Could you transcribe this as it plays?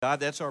God,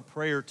 that's our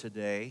prayer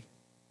today,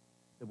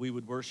 that we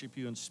would worship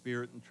you in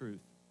spirit and truth.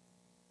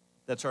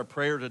 That's our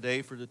prayer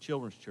today for the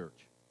Children's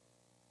Church,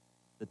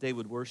 that they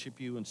would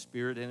worship you in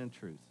spirit and in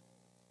truth.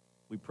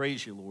 We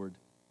praise you, Lord,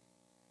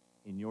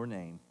 in your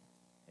name.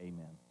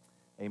 Amen.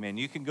 Amen.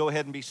 You can go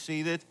ahead and be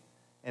seated.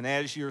 And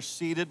as you're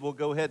seated, we'll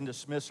go ahead and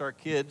dismiss our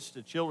kids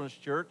to Children's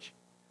Church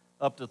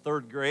up to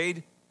third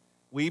grade.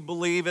 We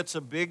believe it's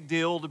a big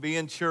deal to be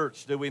in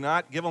church, do we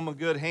not? Give them a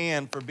good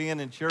hand for being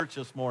in church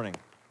this morning.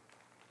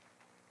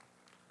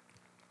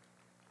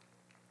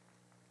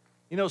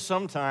 You know,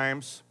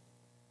 sometimes,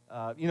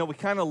 we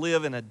kind of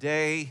live in a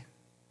day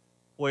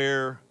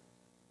where,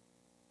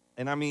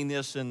 and I mean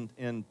this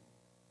in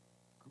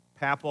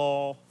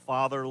papal,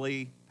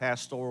 fatherly,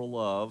 pastoral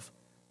love,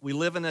 we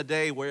live in a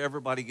day where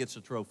everybody gets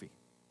a trophy.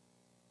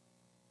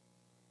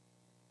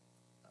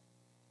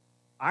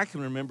 I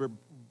can remember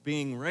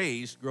being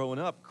raised, growing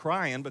up,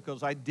 crying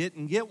because I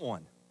didn't get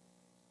one.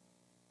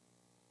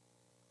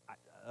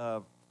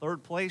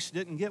 Third place,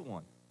 didn't get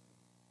one.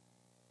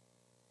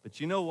 But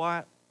you know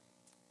what?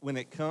 When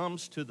it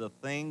comes to the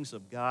things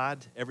of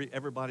God,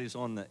 everybody's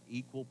on the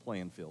equal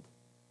playing field.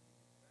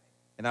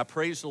 And I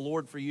praise the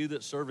Lord for you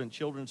that serve in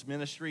children's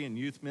ministry and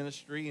youth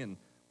ministry and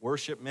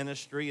worship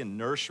ministry and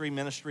nursery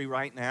ministry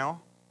right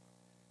now.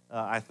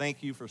 I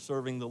thank you for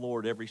serving the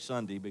Lord every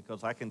Sunday,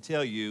 because I can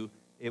tell you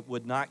it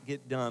would not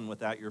get done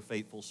without your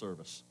faithful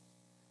service.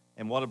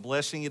 And what a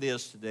blessing it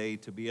is today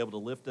to be able to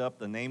lift up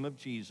the name of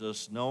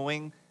Jesus,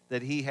 knowing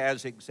that he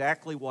has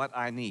exactly what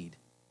I need.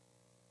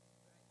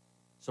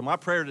 So my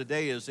prayer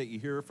today is that you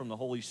hear from the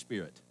Holy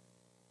Spirit,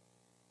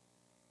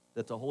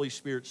 that the Holy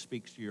Spirit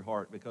speaks to your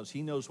heart, because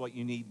he knows what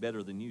you need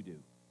better than you do.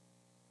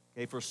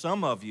 Okay, for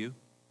some of you,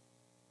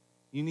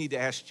 you need to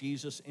ask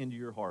Jesus into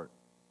your heart.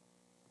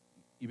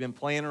 You've been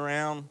playing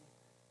around.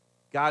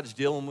 God's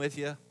dealing with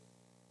you.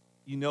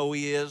 You know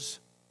he is.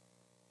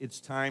 It's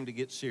time to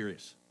get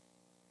serious.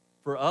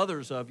 For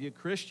others of you,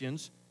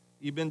 Christians,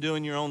 you've been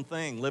doing your own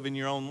thing, living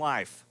your own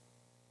life.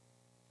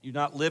 You're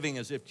not living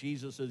as if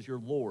Jesus is your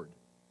Lord.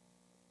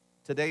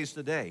 Today's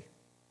the day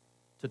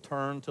to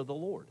turn to the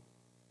Lord.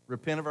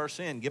 Repent of our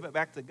sin. Give it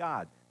back to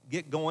God.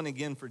 Get going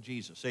again for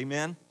Jesus.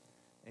 Amen?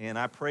 And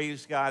I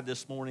praise God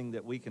this morning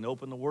that we can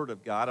open the Word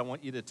of God. I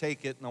want you to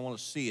take it and I want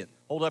to see it.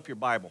 Hold up your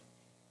Bible.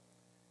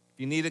 If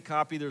you need a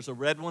copy, there's a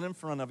red one in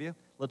front of you.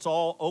 Let's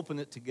all open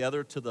it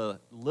together to the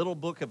little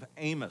book of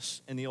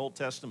Amos in the Old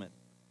Testament.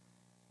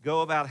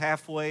 Go about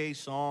halfway,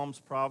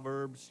 Psalms,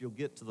 Proverbs. You'll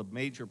get to the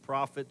major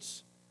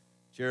prophets,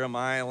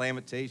 Jeremiah,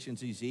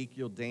 Lamentations,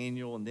 Ezekiel,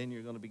 Daniel, and then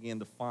you're going to begin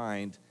to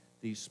find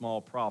these small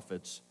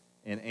prophets,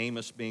 and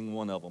Amos being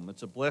one of them.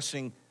 It's a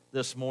blessing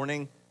this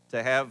morning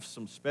to have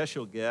some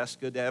special guests.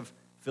 Good to have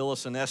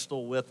Phyllis and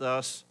Estel with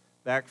us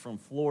back from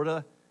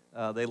Florida.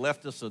 They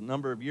left us a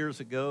number of years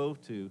ago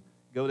to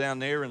go down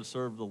there and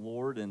serve the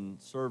Lord, and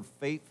serve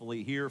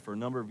faithfully here for a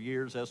number of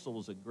years. Estel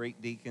was a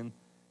great deacon,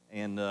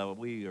 and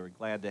we are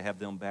glad to have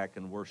them back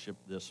in worship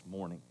this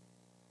morning.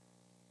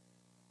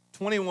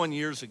 21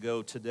 years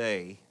ago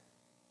today,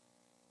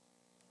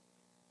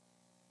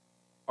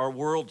 our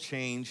world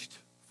changed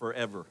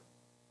forever.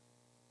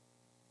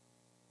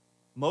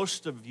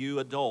 Most of you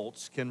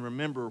adults can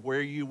remember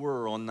where you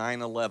were on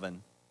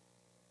 9/11,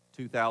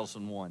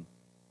 2001.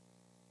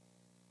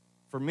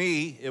 For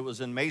me, it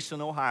was in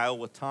Mason, Ohio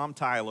with Tom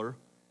Tyler,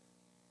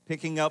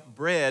 picking up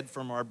bread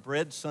from our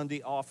Bread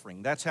Sunday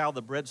offering. That's how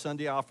the Bread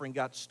Sunday offering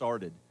got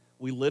started.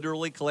 We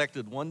literally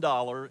collected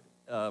 $1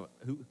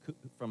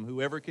 from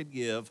whoever could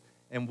give,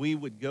 and we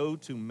would go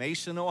to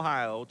Mason,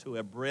 Ohio, to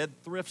a bread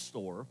thrift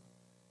store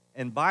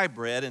and buy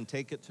bread and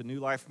take it to New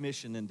Life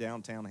Mission in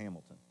downtown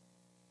Hamilton.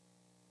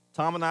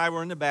 Tom and I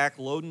were in the back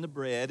loading the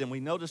bread, and we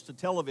noticed a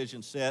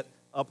television set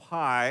up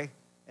high,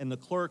 and the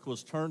clerk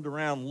was turned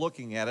around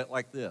looking at it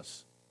like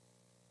this.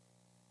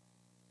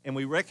 And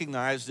we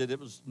recognized that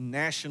it was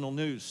national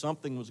news.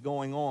 Something was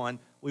going on.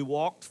 We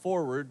walked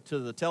forward to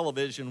the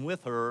television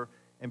with her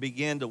and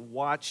began to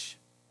watch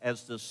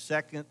as the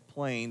second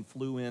plane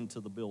flew into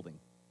the building.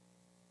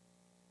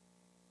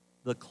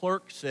 The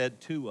clerk said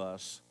to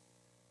us,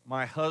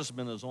 "My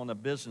husband is on a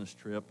business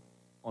trip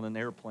on an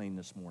airplane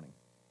this morning."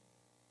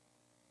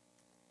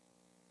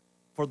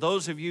 For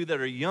those of you that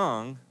are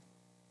young,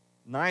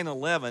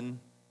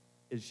 9/11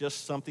 is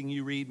just something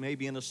you read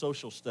maybe in a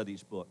social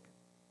studies book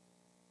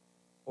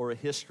or a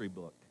history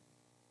book.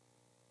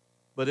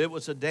 But it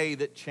was a day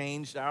that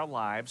changed our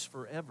lives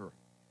forever.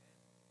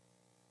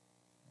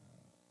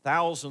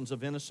 Thousands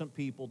of innocent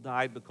people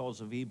died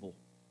because of evil.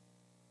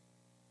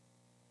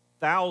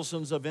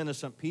 Thousands of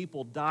innocent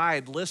people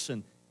died,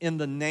 listen, in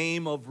the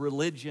name of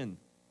religion.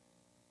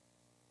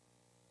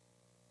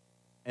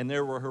 And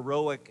there were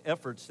heroic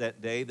efforts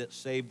that day that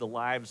saved the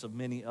lives of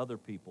many other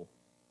people.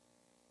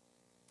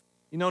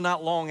 You know,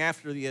 not long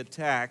after the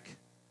attack,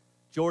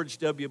 George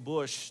W.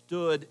 Bush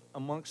stood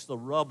amongst the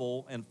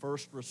rubble and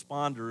first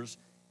responders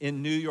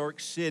in New York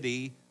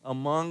City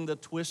among the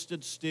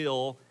twisted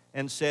steel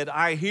and said,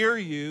 "I hear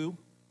you,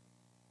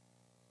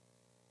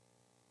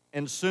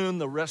 and soon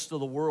the rest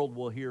of the world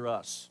will hear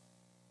us."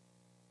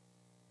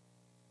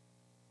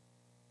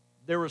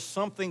 there was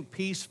something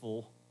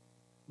peaceful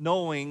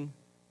knowing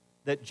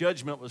that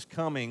judgment was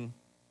coming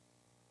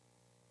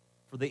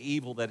for the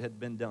evil that had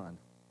been done.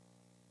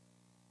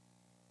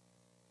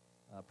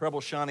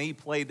 Preble Shawnee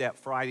played that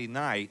Friday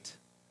night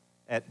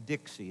at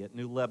Dixie at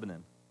New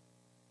Lebanon.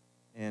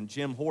 And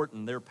Jim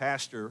Horton, their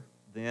pastor,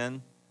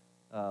 then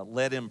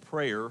led in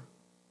prayer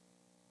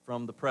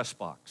from the press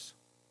box.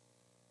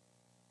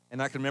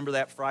 And I can remember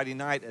that Friday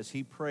night as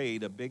he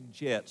prayed, a big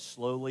jet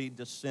slowly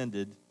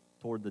descended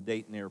toward the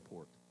Dayton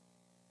airport.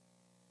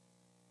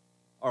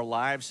 Our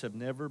lives have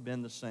never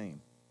been the same.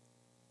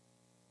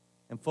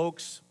 And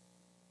folks,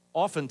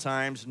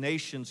 oftentimes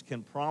nations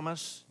can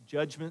promise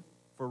judgment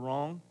for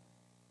wrong,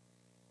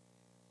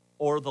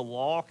 or the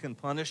law can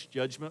punish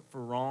judgment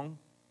for wrong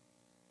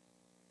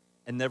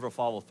and never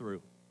follow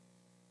through.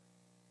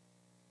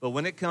 But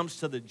when it comes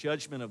to the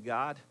judgment of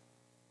God,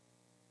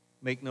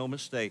 make no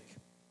mistake,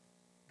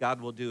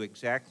 God will do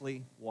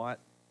exactly what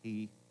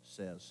He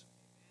says.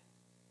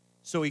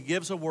 So He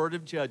gives a word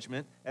of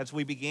judgment as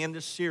we began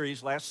this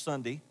series last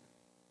Sunday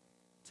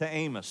to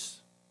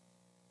Amos,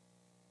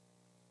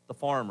 the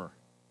farmer,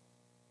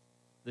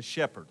 the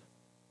shepherd.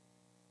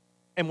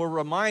 And we're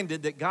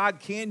reminded that God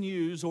can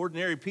use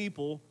ordinary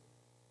people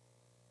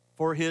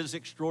for His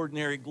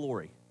extraordinary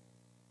glory.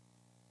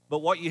 But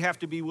what you have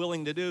to be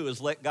willing to do is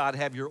let God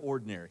have your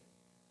ordinary.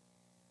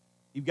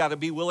 You've got to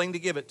be willing to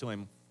give it to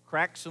Him,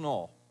 cracks and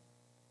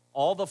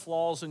all the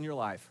flaws in your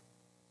life.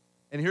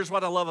 And here's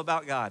what I love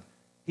about God.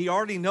 He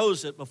already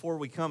knows it before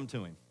we come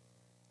to Him.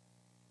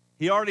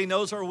 He already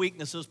knows our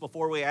weaknesses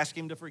before we ask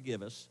Him to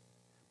forgive us.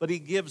 But He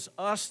gives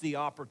us the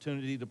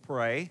opportunity to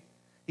pray.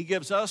 He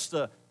gives us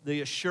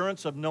the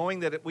assurance of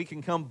knowing that we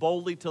can come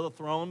boldly to the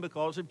throne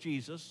because of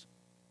Jesus.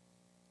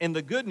 And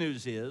the good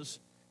news is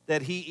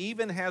that He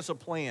even has a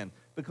plan.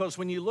 Because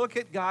when you look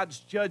at God's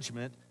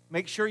judgment,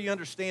 make sure you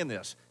understand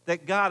this,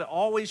 that God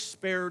always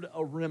spared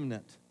a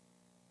remnant.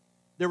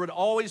 There would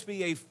always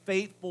be a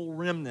faithful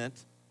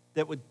remnant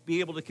that would be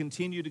able to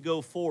continue to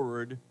go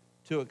forward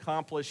to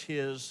accomplish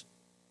His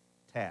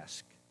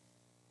task.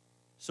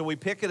 So we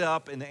pick it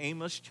up in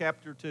Amos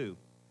chapter 2.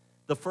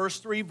 The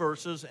first 3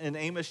 verses in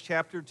Amos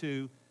chapter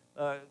 2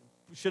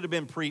 should have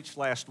been preached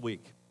last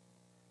week,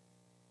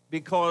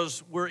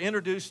 because we're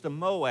introduced to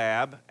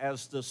Moab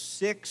as the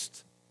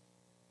 6th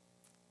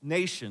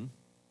nation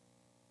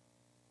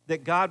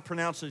that God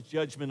pronounces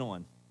judgment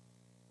on.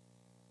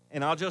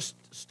 And I'll just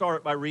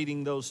start by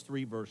reading those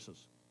 3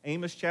 verses.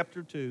 Amos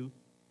chapter 2,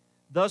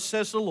 thus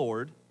says the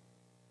Lord,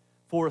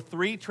 for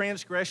 3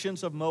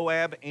 transgressions of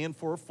Moab and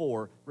for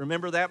 4.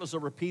 Remember, that was a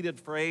repeated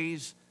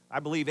phrase, I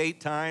believe 8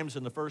 times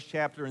in the first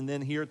chapter and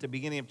then here at the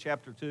beginning of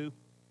chapter 2.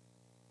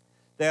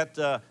 That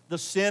the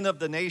sin of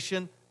the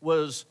nation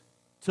was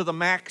to the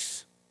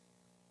max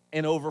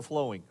and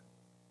overflowing.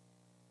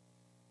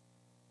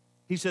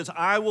 He says,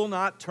 I will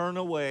not turn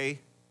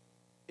away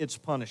its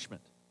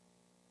punishment.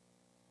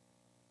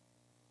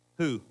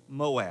 Who?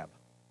 Moab.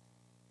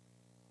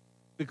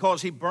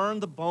 Because he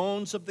burned the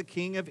bones of the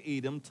king of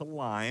Edom to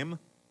lime,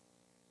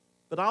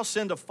 but I'll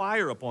send a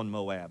fire upon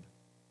Moab,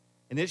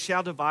 and it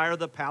shall devour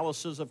the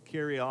palaces of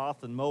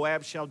Kerioth, and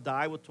Moab shall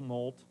die with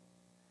tumult,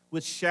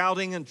 with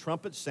shouting and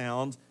trumpet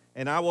sounds,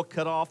 and I will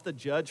cut off the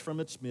judge from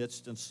its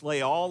midst, and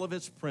slay all of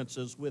its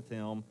princes with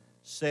him,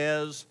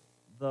 says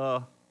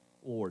the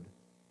Lord.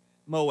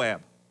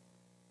 Moab.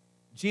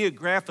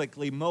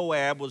 Geographically,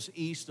 Moab was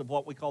east of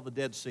what we call the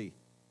Dead Sea.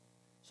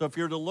 So if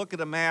you were to look at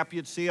a map,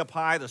 you'd see up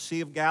high the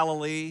Sea of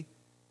Galilee,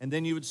 and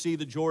then you would see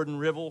the Jordan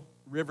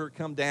River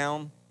come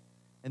down,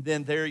 and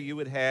then there you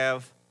would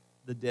have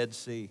the Dead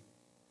Sea.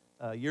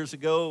 Years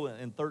ago,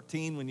 in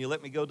 2013, when you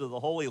let me go to the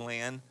Holy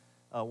Land,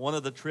 one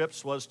of the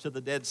trips was to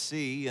the Dead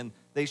Sea, and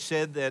they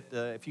said that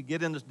if you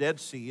get in the Dead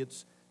Sea,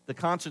 the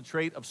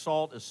concentrate of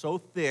salt is so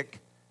thick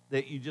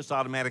that you just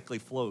automatically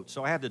float.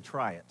 So I had to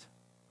try it.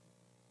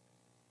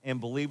 And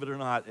believe it or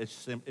not,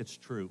 it's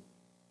true.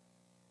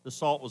 The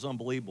salt was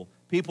unbelievable.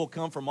 People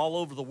come from all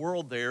over the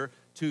world there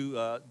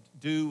to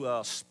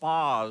do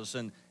spas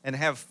and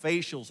have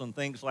facials and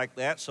things like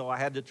that, so I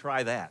had to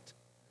try that.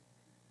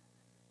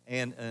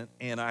 And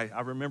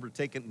I remember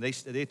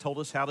they told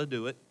us how to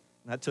do it,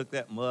 and I took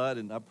that mud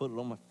and I put it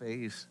on my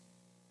face,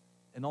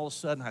 and all of a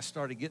sudden I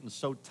started getting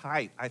so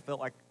tight, I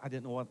felt like I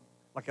didn't know what,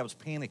 like I was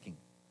panicking.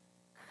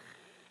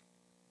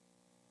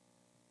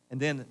 And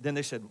then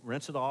they said,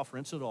 rinse it off,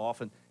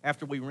 and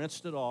after we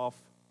rinsed it off,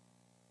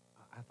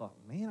 I thought,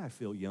 man, I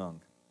feel young.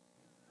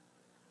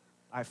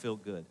 I feel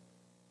good.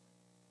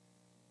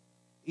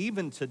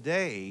 Even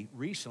today,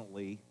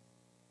 recently,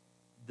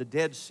 the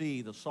Dead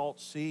Sea, the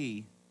Salt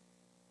Sea,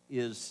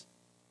 it's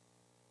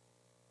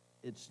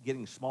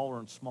getting smaller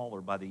and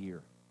smaller by the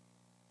year.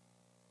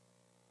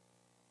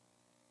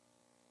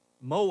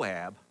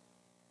 Moab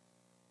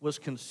was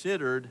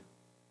considered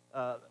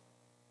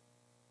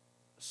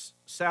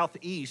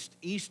southeast,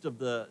 east of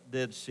the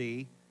Dead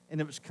Sea, and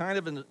it was kind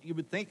of you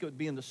would think it would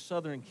be in the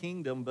southern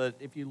kingdom, but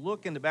if you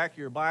look in the back of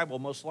your Bible,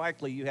 most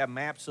likely you have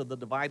maps of the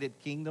divided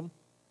kingdom.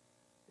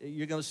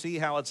 You're going to see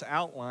how it's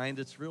outlined.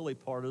 It's really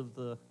part of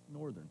the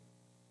northern.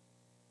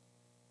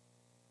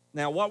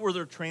 Now, what were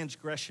their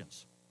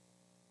transgressions?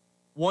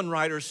 One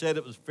writer said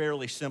it was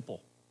fairly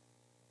simple.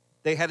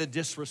 They had a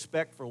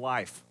disrespect for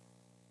life,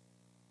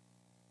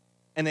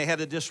 and they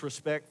had a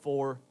disrespect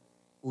for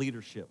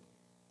leadership.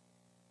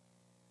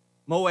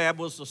 Moab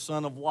was the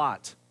son of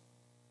Lot.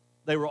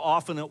 They were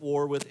often at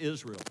war with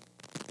Israel.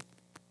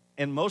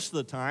 And most of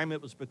the time,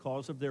 it was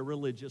because of their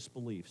religious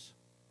beliefs.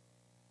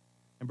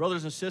 And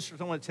brothers and sisters,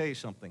 I want to tell you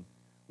something.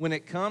 When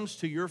it comes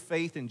to your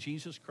faith in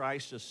Jesus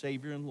Christ as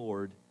Savior and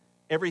Lord,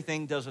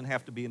 everything doesn't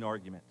have to be an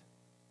argument.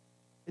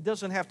 It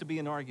doesn't have to be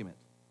an argument.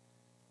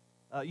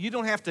 You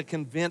don't have to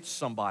convince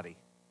somebody.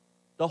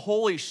 The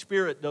Holy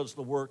Spirit does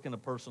the work in a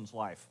person's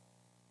life.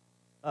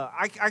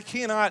 I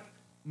cannot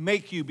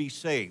make you be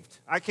saved.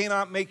 I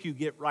cannot make you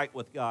get right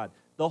with God.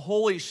 The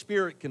Holy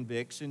Spirit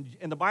convicts. And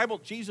in the Bible,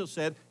 Jesus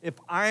said, if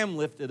I am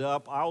lifted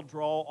up, I'll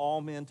draw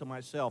all men to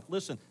myself.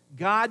 Listen,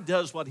 God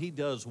does what he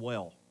does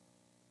well.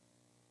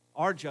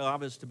 Our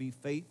job is to be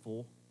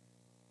faithful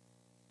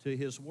to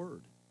his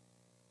word.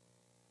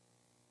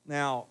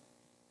 Now,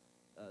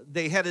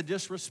 they had a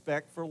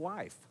disrespect for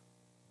life.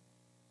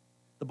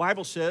 The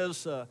Bible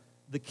says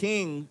the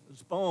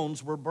king's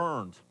bones were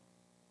burned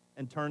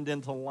and turned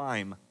into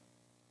lime.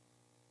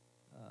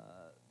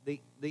 The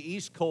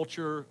East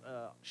culture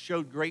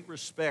showed great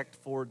respect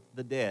for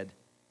the dead,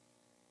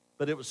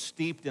 but it was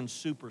steeped in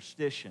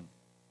superstition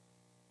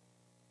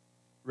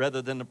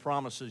rather than the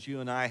promises you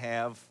and I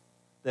have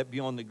that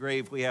beyond the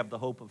grave we have the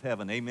hope of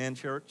heaven. Amen,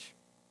 church?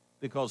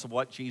 Because of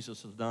what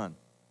Jesus has done.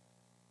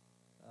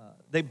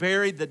 They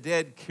buried the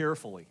dead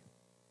carefully.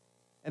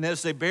 And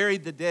as they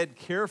buried the dead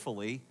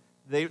carefully,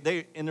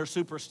 they in their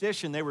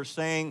superstition, they were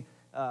saying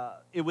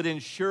it would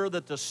ensure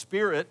that the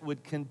spirit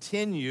would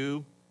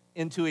continue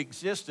into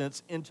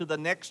existence, into the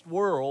next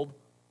world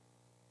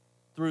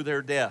through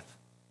their death.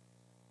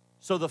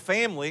 So the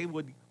family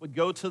would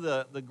go to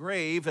the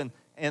grave and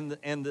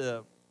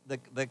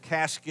the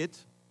casket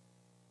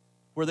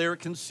where they were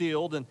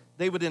concealed, and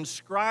they would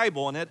inscribe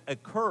on it a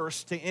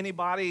curse to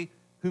anybody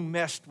who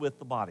messed with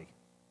the body.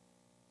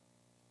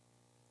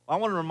 I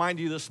want to remind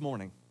you this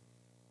morning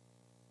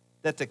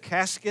that the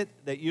casket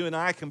that you and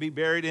I can be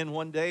buried in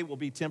one day will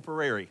be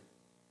temporary.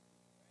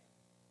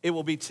 It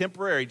will be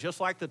temporary, just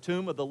like the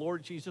tomb of the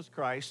Lord Jesus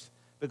Christ,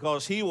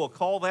 because he will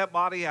call that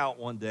body out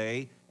one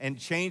day and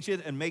change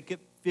it and make it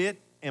fit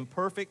and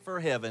perfect for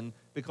heaven,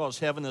 because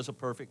heaven is a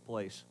perfect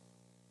place.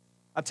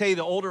 I tell you,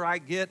 the older I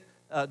get,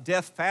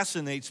 death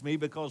fascinates me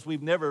because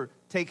we've never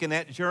taken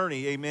that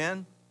journey,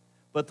 amen?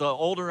 But the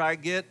older I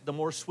get, the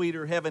more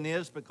sweeter heaven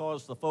is,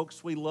 because the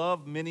folks we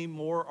love, many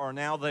more are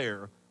now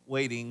there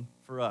waiting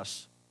for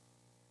us.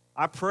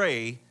 I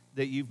pray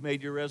that you've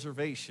made your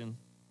reservation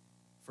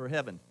for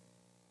heaven.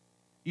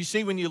 You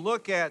see, when you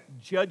look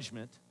at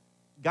judgment,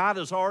 God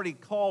has already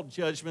called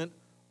judgment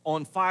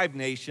on 5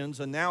 nations,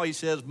 and now he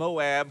says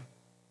Moab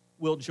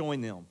will join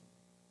them.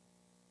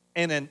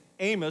 And then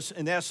Amos,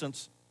 in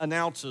essence,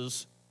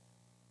 announces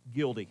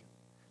guilty.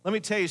 Let me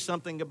tell you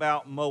something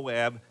about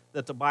Moab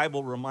that the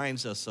Bible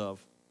reminds us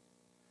of.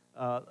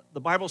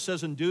 The Bible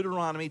says in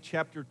Deuteronomy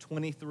chapter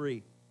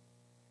 23,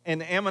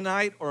 an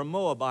Ammonite or a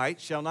Moabite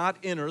shall not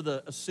enter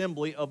the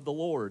assembly of the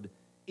Lord.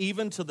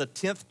 Even to the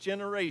 10th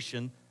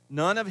generation,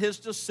 none of his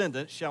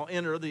descendants shall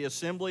enter the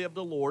assembly of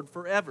the Lord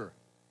forever,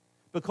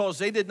 because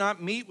they did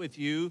not meet with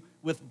you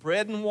with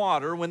bread and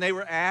water when they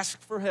were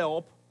asked for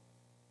help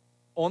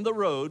on the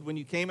road when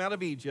you came out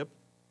of Egypt,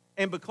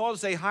 and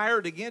because they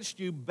hired against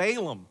you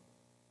Balaam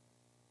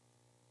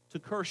to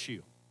curse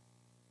you.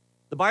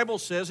 The Bible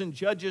says in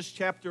Judges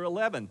chapter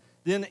 11,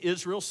 then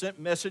Israel sent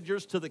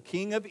messengers to the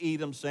king of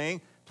Edom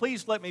saying,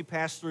 please let me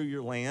pass through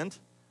your land.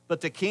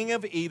 But the king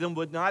of Edom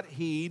would not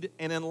heed,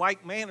 and in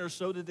like manner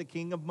so did the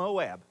king of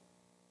Moab.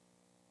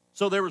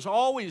 So there was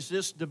always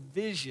this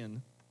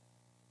division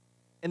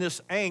and this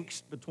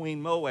angst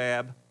between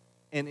Moab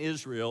and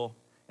Israel.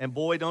 And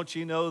boy, don't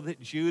you know that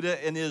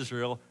Judah and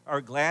Israel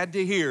are glad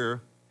to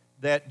hear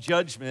that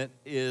judgment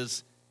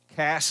is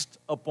cast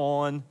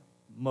upon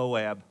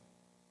Moab.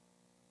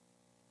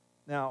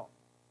 Now,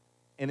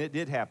 and it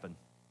did happen,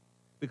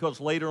 because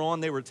later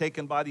on they were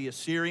taken by the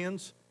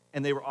Assyrians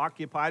and they were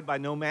occupied by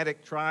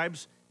nomadic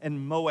tribes, and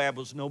Moab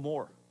was no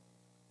more.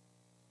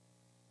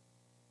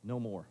 No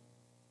more.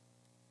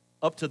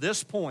 Up to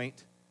this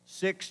point,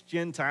 6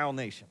 Gentile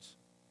nations.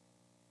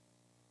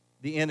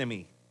 The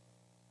enemy.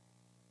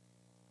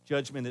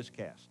 Judgment is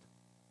cast.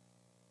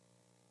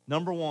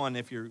 Number 1,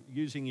 if you're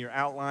using your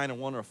outline and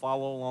want to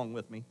follow along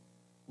with me,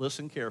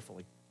 listen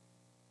carefully.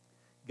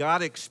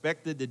 God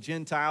expected the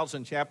Gentiles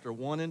in chapter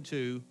 1 and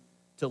 2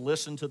 to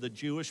listen to the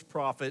Jewish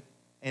prophet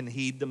and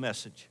heed the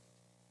message.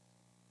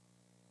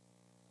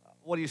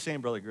 What are you saying,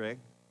 Brother Greg?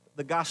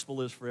 The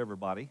gospel is for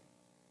everybody.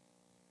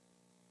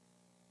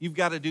 You've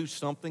got to do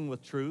something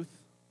with truth.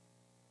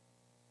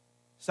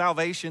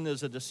 Salvation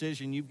is a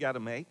decision you've got to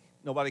make.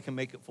 Nobody can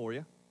make it for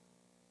you.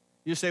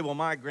 You say, well,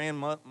 my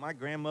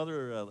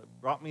grandmother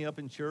brought me up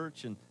in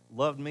church and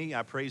loved me.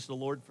 I praise the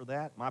Lord for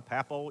that.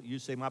 You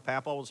say my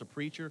papa was a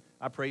preacher.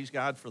 I praise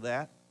God for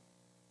that.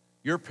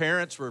 Your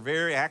parents were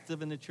very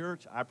active in the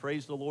church. I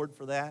praise the Lord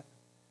for that.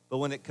 But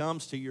when it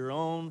comes to your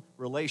own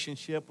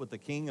relationship with the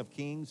King of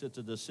Kings, it's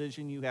a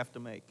decision you have to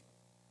make.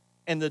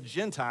 And the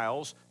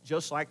Gentiles,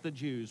 just like the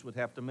Jews, would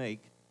have to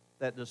make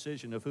that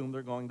decision of whom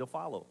they're going to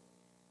follow.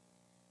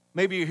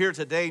 Maybe you're here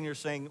today and you're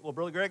saying, well,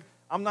 Brother Greg,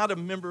 I'm not a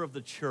member of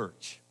the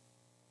church.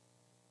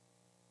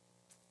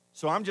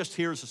 So I'm just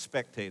here as a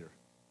spectator.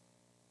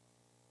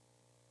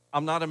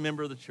 I'm not a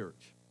member of the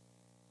church.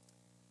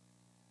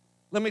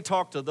 Let me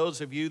talk to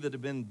those of you that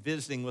have been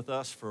visiting with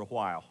us for a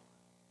while.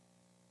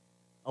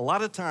 A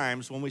lot of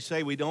times when we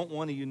say we don't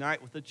want to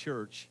unite with the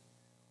church,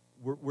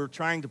 we're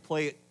trying to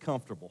play it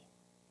comfortable.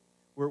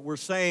 We're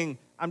saying,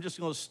 I'm just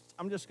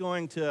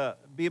going to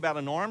be about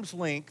an arm's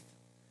length,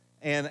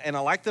 and I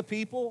like the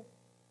people.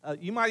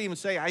 You might even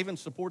say, I even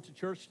support the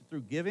church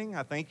through giving.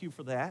 I thank you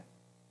for that.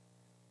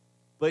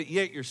 But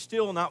yet you're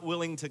still not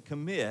willing to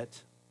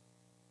commit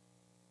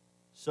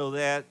so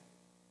that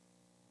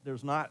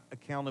there's not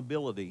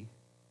accountability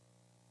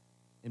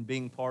in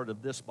being part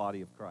of this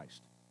body of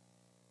Christ.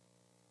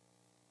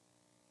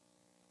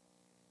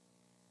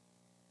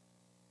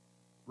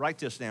 Write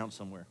this down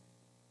somewhere.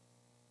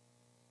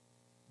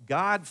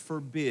 God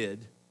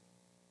forbid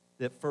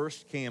that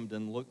First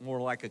Camden look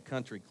more like a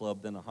country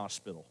club than a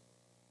hospital.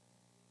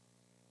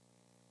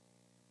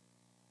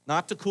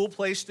 Not the cool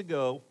place to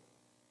go.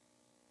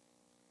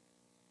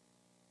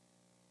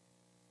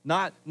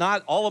 Not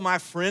all of my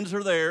friends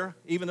are there,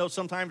 even though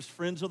sometimes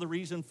friends are the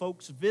reason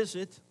folks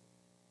visit.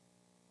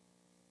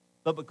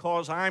 But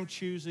because I'm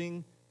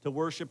choosing to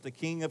worship the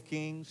King of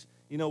Kings.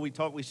 You know,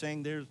 we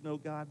sang, there's no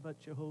God but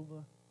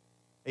Jehovah.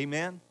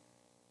 Amen?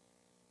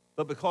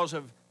 But because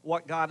of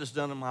what God has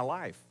done in my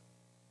life.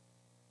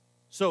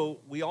 So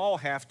we all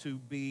have to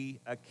be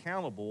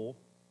accountable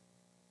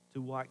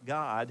to what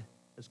God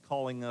is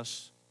calling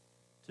us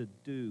to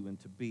do and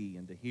to be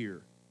and to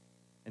hear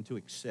and to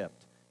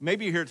accept.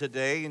 Maybe you're here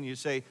today and you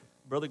say,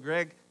 Brother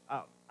Greg,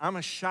 I'm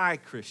a shy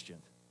Christian.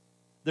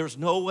 There's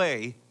no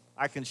way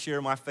I can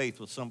share my faith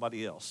with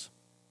somebody else.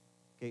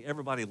 Okay,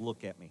 everybody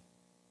look at me.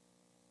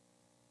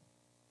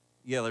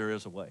 Yeah, there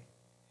is a way.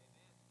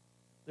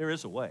 There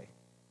is a way.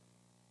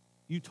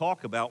 You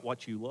talk about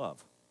what you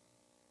love.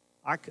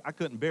 I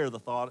couldn't bear the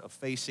thought of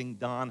facing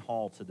Don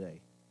Hall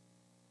today.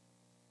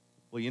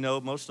 Well, you know,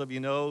 most of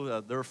you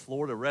know they're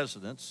Florida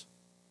residents,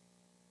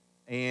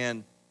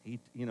 and he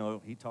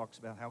talks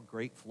about how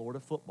great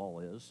Florida football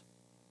is.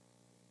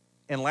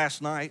 And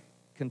last night,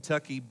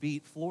 Kentucky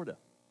beat Florida.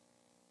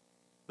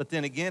 But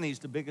then again, he's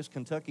the biggest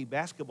Kentucky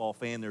basketball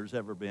fan there's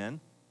ever been.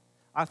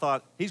 I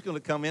thought he's going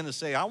to come in and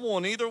say, I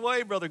want either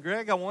way, Brother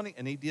Greg. I want it.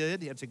 And he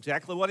did. That's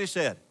exactly what he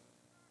said.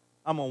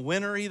 I'm a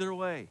winner either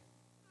way.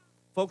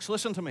 Folks,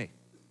 listen to me.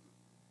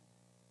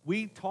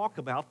 We talk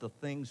about the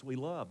things we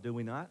love, do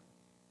we not?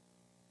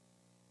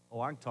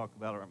 Oh, I can talk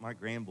about my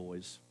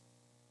grandboys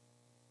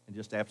and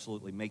just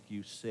absolutely make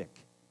you sick.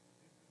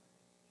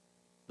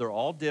 They're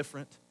all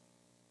different.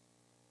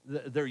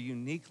 They're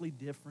uniquely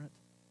different.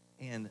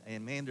 And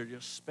man, they're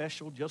just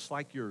special, just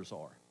like yours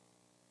are.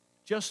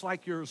 Just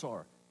like yours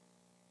are.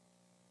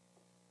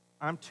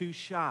 I'm too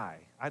shy.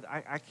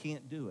 I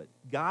can't do it.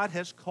 God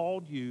has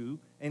called you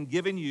and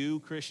given you,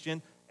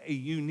 Christian, a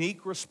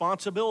unique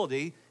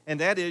responsibility, and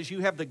that is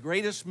you have the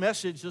greatest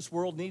message this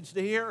world needs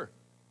to hear.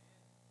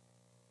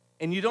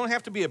 And you don't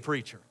have to be a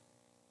preacher.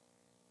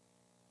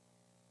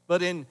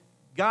 But in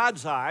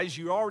God's eyes,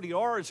 you already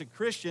are as a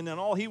Christian, and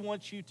all He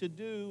wants you to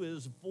do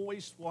is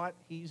voice what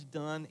He's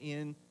done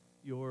in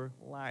your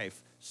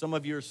life. Some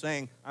of you are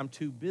saying, I'm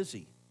too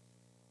busy.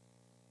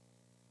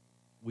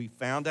 We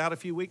found out a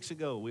few weeks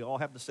ago, we all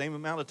have the same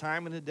amount of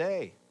time in a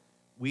day.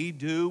 We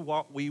do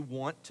what we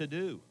want to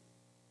do.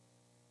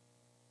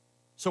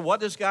 So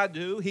what does God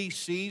do? He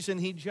sees and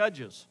He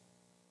judges.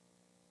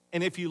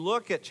 And if you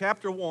look at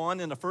chapter 1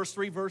 and the first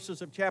 3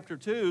 verses of chapter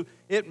 2,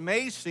 it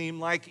may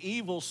seem like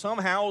evil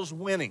somehow is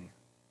winning.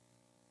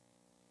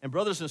 And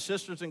brothers and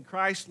sisters in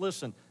Christ,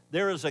 listen,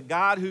 there is a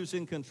God who's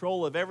in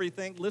control of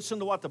everything. Listen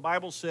to what the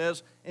Bible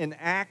says in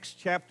Acts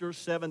chapter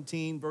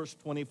 17, verse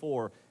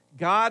 24.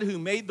 God who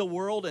made the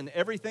world and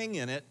everything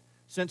in it,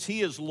 since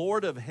He is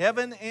Lord of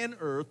heaven and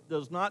earth,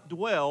 does not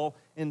dwell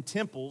in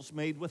temples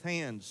made with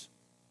hands.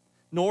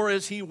 Nor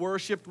is He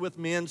worshipped with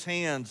men's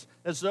hands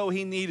as though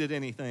He needed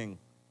anything,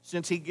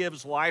 since He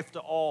gives life to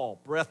all,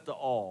 breath to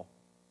all,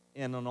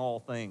 and in all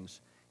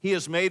things. He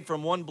has made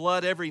from one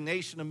blood every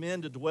nation of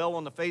men to dwell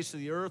on the face of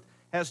the earth,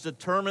 has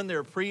determined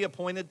their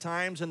pre-appointed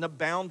times and the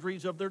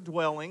boundaries of their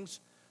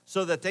dwellings,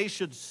 so that they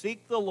should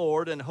seek the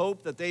Lord and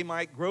hope that they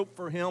might grope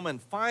for Him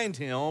and find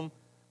Him,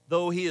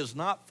 though He is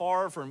not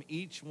far from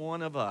each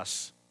one of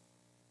us.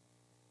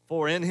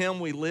 For in Him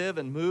we live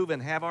and move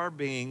and have our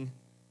being,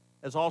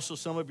 as also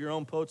some of your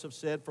own poets have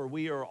said, for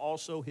we are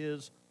also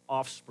His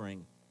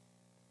offspring.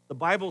 The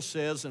Bible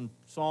says in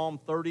Psalm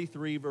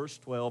 33, verse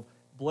 12,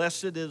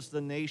 blessed is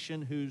the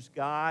nation whose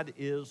God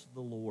is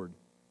the Lord,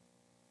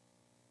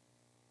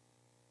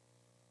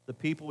 the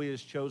people He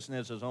has chosen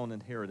as His own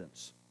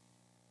inheritance.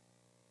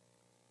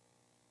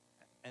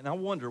 And I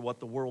wonder what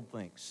the world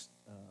thinks.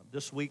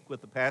 this week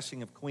with the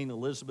passing of Queen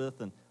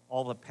Elizabeth and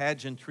all the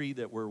pageantry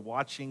that we're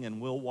watching and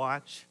will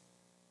watch.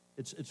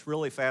 It's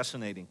really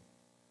fascinating.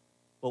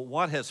 But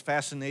what has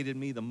fascinated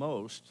me the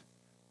most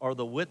are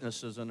the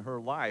witnesses in her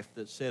life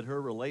that said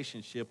her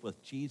relationship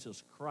with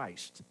Jesus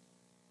Christ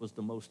was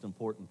the most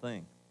important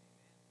thing.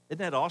 Isn't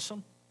that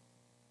awesome?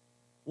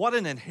 What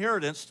an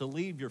inheritance to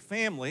leave your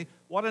family.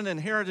 What an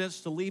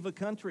inheritance to leave a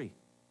country.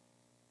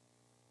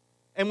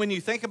 And when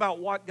you think about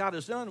what God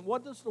has done,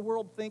 what does the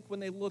world think when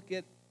they look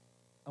at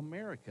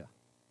America?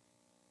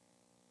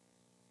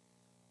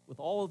 With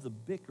all of the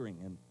bickering,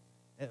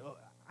 and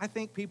I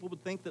think people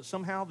would think that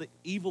somehow the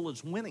evil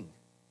is winning.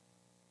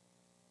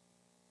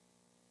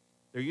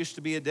 There used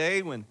to be a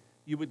day when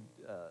you would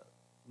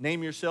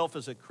name yourself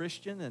as a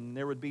Christian and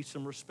there would be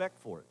some respect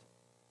for it.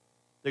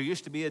 There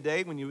used to be a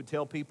day when you would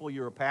tell people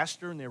you're a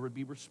pastor and there would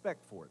be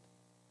respect for it.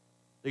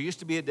 There used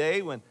to be a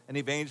day when an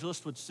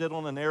evangelist would sit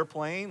on an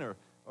airplane or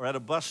at a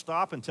bus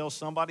stop and tell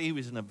somebody he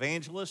was an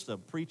evangelist, a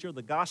preacher of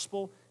the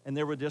gospel, and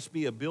there would just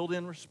be a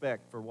built-in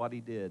respect for what he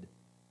did.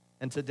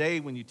 And today,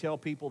 when you tell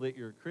people that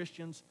you're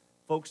Christians,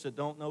 folks that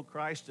don't know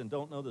Christ and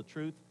don't know the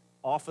truth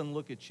often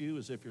look at you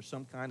as if you're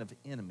some kind of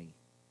enemy.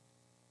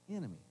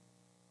 Enemy.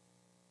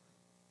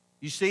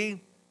 You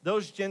see,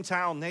 those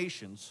Gentile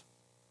nations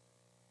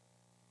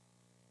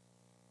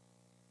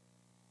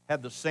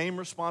had the same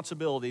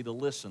responsibility to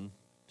listen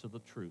to the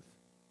truth.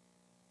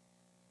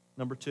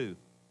 Number 2,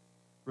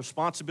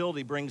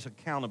 responsibility brings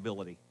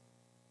accountability.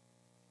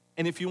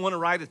 And if you want to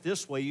write it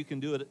this way, you can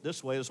do it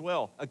this way as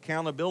well.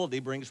 Accountability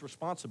brings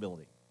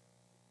responsibility.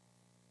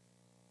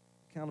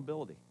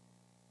 Accountability.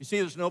 You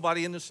see, there's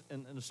nobody in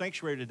the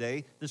sanctuary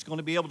today that's going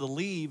to be able to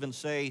leave and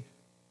say,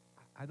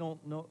 I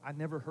don't know, I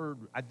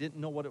didn't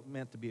know what it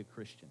meant to be a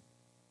Christian.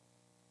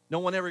 No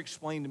one ever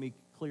explained to me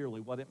clearly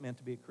what it meant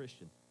to be a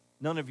Christian.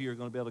 None of you are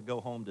going to be able to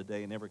go home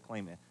today and ever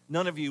claim that.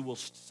 None of you will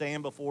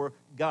stand before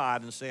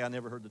God and say, I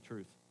never heard the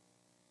truth.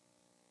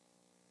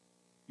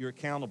 You're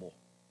accountable.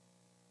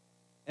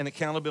 And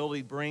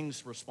accountability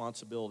brings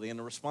responsibility. And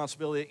the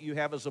responsibility that you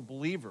have as a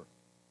believer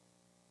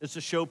is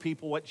to show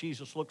people what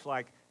Jesus looks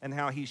like and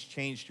how he's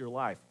changed your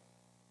life.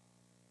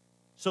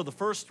 So the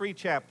first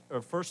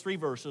three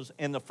verses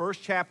and the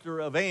first chapter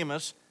of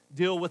Amos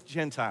deal with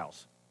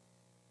Gentiles.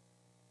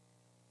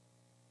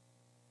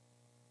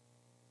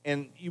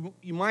 And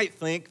you might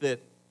think that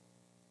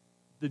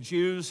the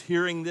Jews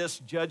hearing this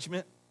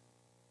judgment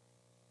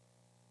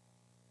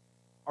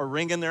are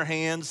wringing their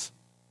hands,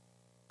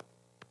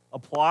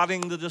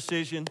 applauding the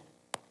decision,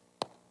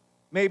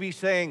 maybe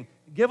saying,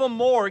 give them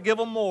more,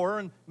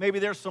 and maybe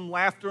there's some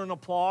laughter and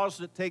applause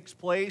that takes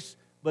place,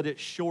 but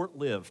it's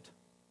short-lived.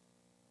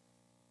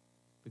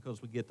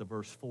 Because we get to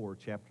verse 4,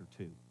 chapter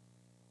 2.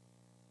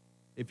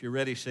 If you're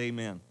ready, say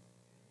amen.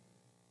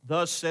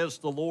 Thus says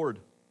the Lord.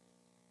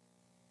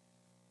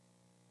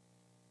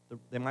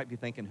 They might be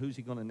thinking, who's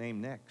he going to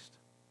name next?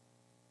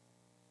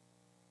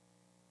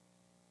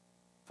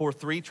 For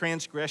 3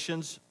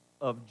 transgressions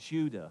of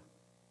Judah,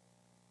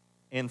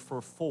 and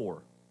for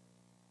 4,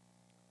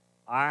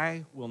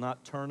 I will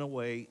not turn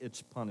away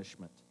its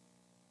punishment.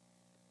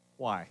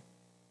 Why?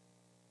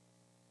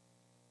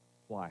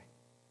 Why?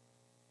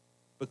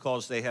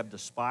 Because they have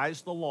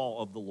despised the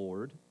law of the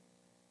Lord,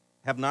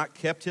 have not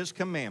kept his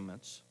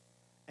commandments,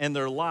 and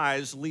their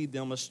lies lead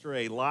them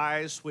astray,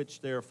 lies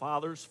which their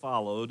fathers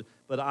followed.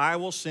 But I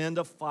will send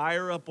a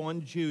fire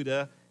upon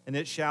Judah, and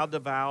it shall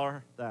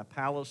devour the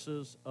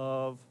palaces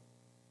of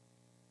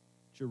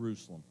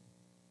Jerusalem.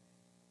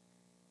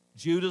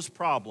 Judah's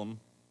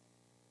problem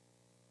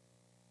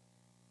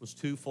was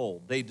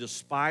twofold. They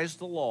despised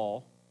the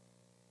law,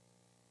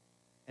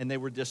 and they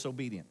were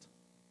disobedient.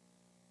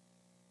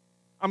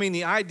 I mean,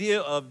 the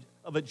idea of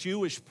a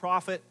Jewish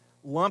prophet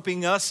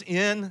lumping us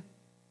in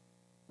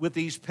with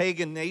these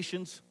pagan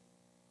nations,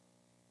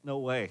 no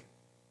way.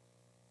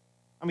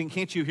 I mean,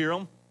 can't you hear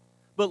them?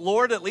 But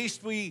Lord, at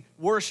least we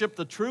worship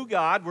the true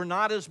God. We're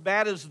not as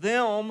bad as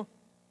them.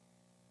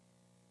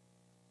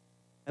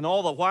 And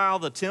all the while,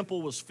 the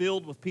temple was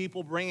filled with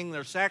people bringing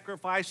their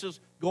sacrifices,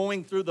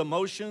 going through the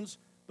motions,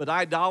 but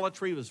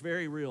idolatry was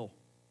very real.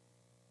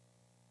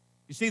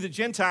 You see, the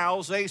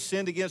Gentiles, they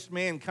sinned against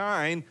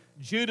mankind.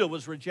 Judah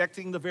was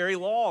rejecting the very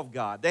law of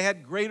God. They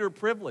had greater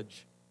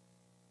privilege.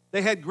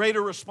 They had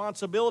greater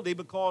responsibility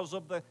because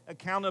of the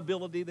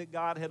accountability that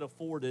God had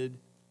afforded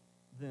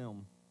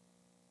them.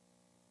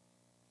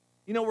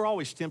 You know, we're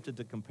always tempted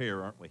to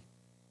compare, aren't we?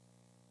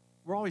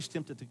 We're always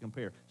tempted to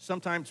compare.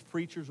 Sometimes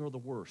preachers are the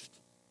worst.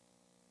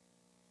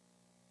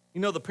 You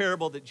know the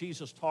parable that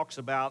Jesus talks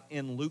about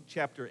in Luke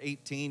chapter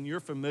 18? You're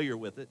familiar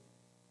with it.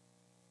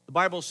 The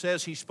Bible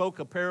says he spoke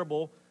a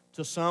parable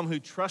to some who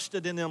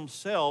trusted in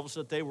themselves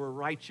that they were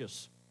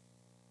righteous,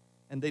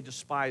 and they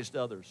despised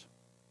others.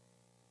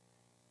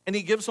 And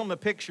he gives them a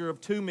picture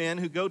of 2 men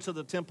who go to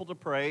the temple to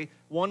pray.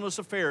 One was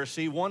a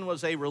Pharisee, one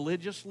was a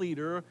religious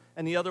leader,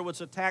 and the other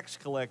was a tax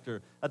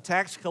collector. A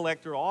tax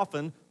collector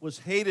often was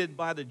hated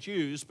by the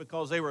Jews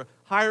because they were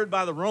hired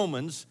by the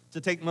Romans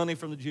to take money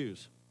from the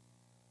Jews.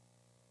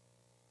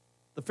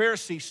 The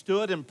Pharisee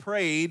stood and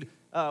prayed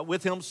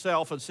with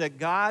himself and said,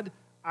 God,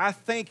 I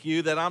thank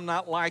you that I'm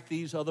not like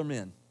these other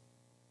men.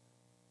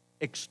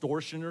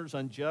 Extortioners,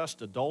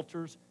 unjust,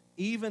 adulterers,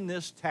 even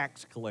this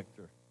tax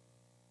collector.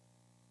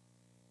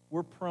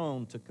 We're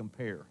prone to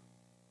compare.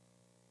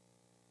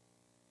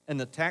 And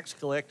the tax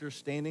collector,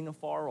 standing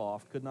afar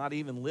off, could not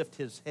even lift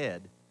his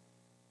head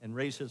and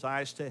raise his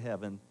eyes to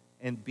heaven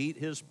and beat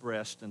his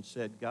breast and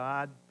said,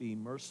 God, be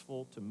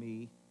merciful to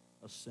me,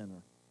 a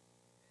sinner.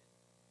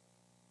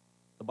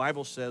 The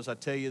Bible says, I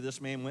tell you,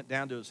 this man went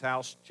down to his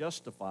house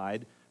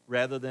justified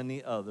rather than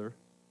the other.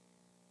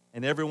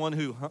 And everyone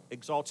who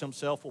exalts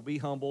himself will be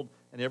humbled,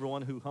 and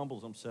everyone who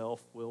humbles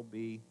himself will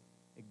be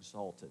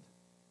exalted.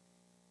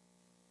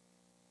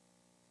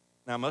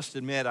 Now, I must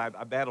admit, I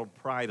battled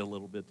pride a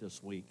little bit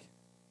this week.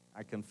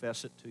 I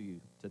confess it to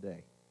you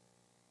today.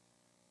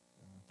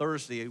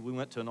 Thursday, we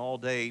went to an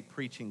all-day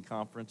preaching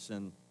conference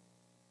in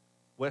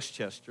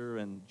Westchester,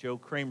 and Joe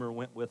Kramer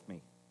went with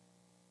me.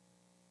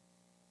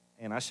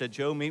 And I said,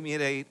 Joe, meet me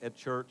at 8 at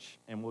church,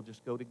 and we'll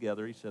just go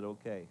together. He said,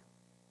 okay.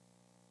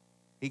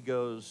 He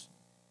goes,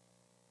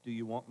 do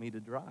you want me to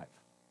drive?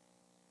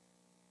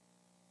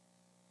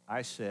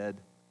 I said,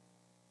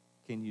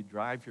 can you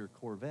drive your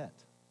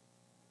Corvette?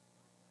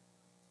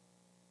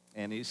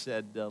 And he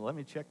said, let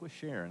me check with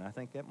Sharon. I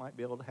think that might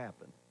be able to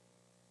happen.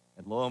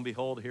 And lo and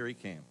behold, here he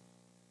came.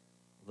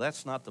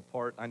 That's not the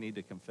part I need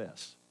to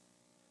confess.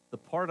 The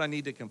part I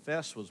need to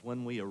confess was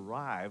when we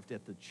arrived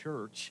at the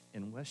church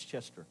in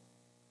Westchester.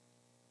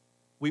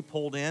 We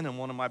pulled in, and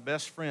one of my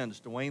best friends,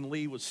 Dwayne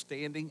Lee, was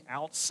standing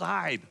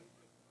outside.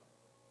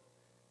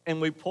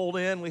 And we pulled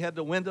in, we had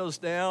the windows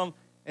down,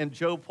 and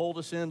Joe pulled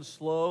us in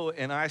slow,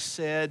 and I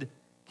said,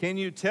 can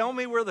you tell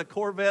me where the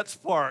Corvettes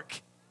park?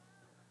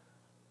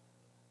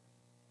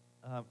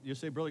 You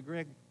say, Brother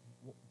Greg,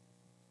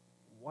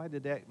 why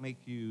did that make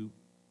you?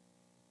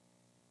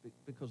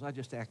 Because I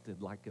just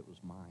acted like it was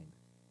mine.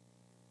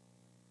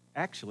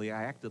 Actually,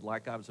 I acted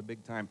like I was a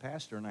big-time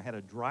pastor and I had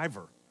a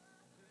driver.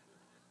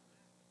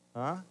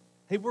 Huh?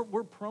 Hey,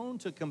 we're prone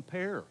to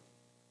compare.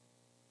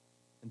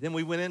 And then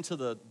we went into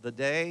the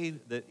day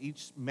that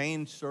each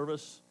main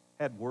service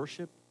had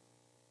worship.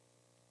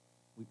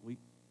 We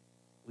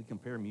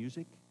compare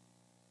music.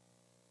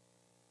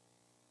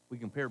 We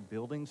compare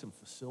buildings and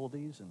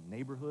facilities and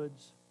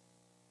neighborhoods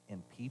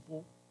and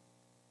people.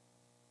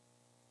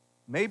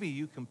 Maybe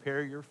you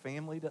compare your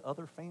family to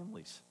other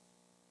families.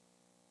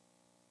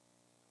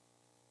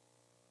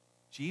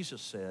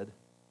 Jesus said,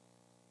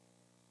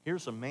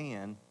 here's a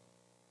man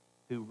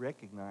who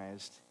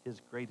recognized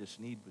his greatest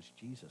need was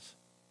Jesus.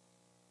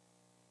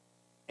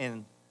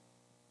 And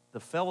the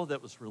fellow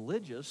that was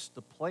religious,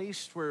 the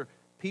place where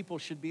people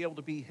should be able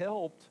to be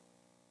helped,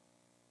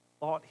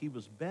 thought he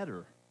was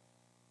better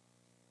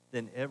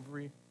than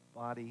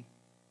everybody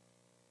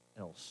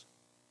else.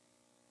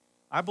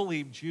 I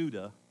believe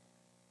Judah,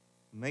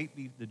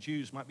 the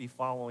Jews might be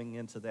following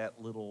into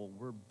that little,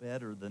 we're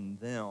better than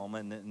them,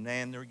 and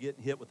then they're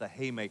getting hit with a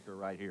haymaker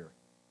right here.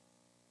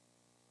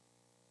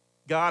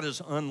 God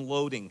is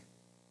unloading.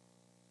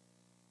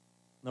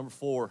 Number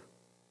 4,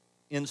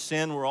 in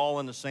sin, we're all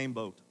in the same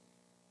boat.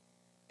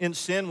 In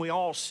sin, we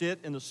all sit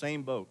in the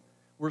same boat.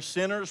 We're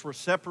sinners, we're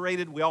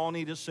separated, we all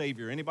need a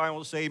Savior. Anybody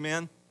want to say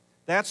amen?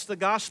 That's the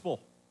gospel.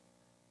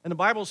 And the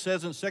Bible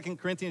says in 2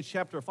 Corinthians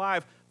chapter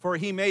 5, for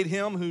he made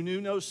him who knew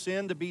no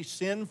sin to be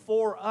sin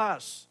for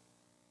us,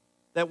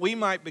 that we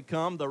might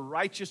become the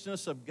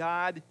righteousness of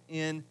God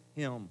in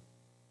him.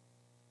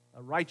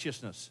 A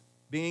righteousness,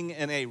 being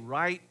in a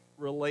right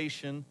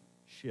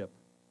relationship.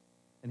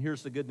 And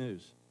here's the good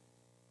news.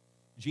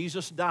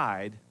 Jesus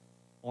died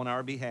on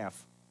our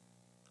behalf.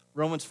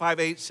 Romans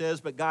 5:8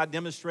 says, but God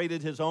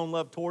demonstrated his own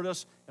love toward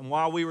us, and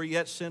while we were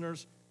yet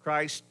sinners,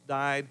 Christ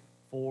died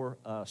for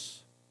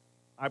us.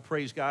 I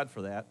praise God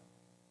for that.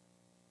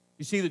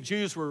 You see, the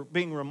Jews were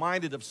being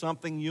reminded of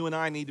something you and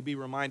I need to be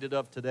reminded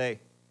of today.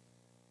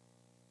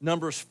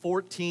 Numbers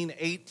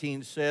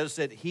 14:18 says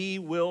that he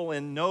will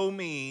in no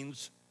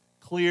means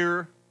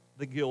clear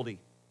the guilty.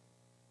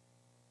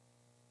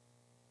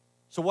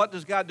 So what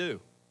does God do?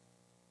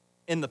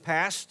 In the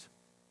past,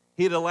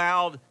 he had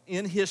allowed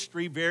in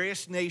history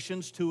various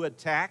nations to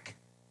attack,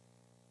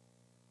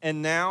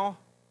 and now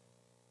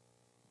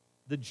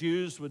the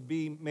Jews would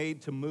be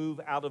made to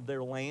move out of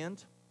their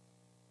land.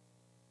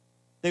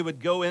 They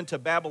would go into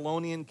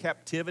Babylonian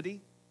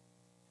captivity.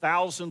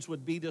 Thousands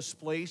would be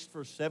displaced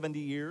for 70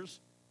 years,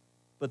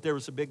 but there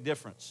was a big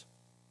difference.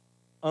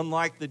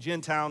 Unlike the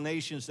Gentile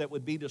nations that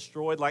would be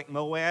destroyed, like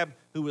Moab,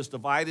 who was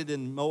divided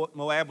and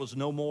Moab was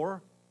no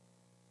more,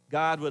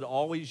 God would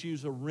always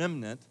use a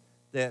remnant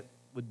that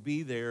would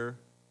be there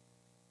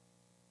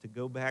to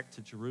go back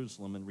to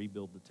Jerusalem and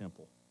rebuild the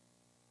temple.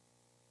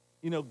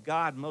 You know,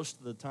 God, most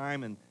of the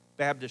time in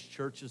Baptist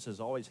churches, has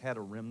always had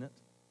a remnant.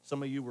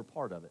 Some of you were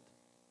part of it.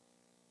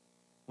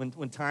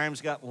 When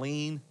times got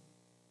lean,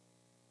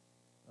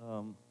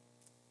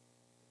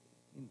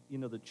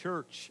 the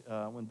church,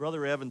 when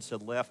Brother Evans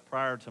had left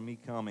prior to me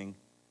coming,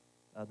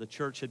 the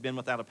church had been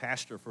without a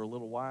pastor for a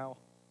little while,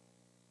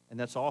 and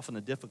that's often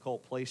a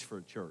difficult place for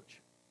a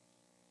church.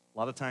 A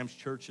lot of times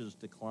churches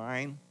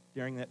decline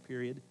during that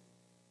period.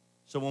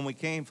 So when we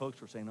came, folks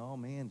were saying, oh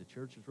man, the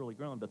church is really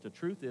growing. But the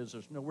truth is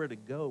there's nowhere to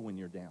go when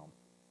you're down.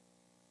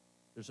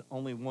 There's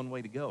only one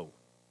way to go.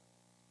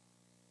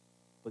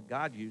 But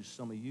God used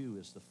some of you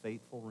as the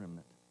faithful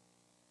remnant.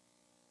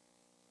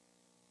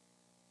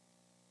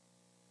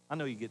 I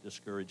know you get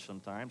discouraged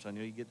sometimes. I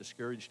know you get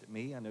discouraged at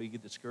me. I know you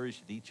get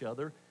discouraged at each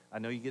other. I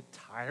know you get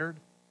tired.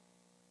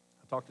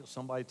 I talked to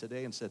somebody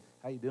today and said,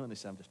 how you doing? They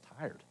said, I'm just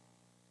tired.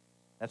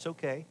 That's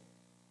okay.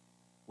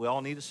 We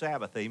all need a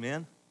Sabbath,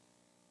 amen?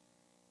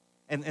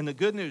 And the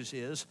good news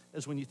is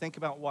when you think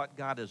about what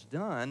God has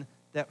done,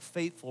 that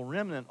faithful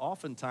remnant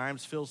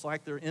oftentimes feels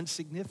like they're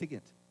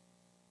insignificant,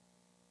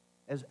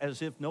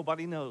 as if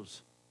nobody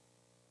knows.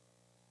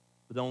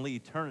 But only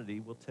eternity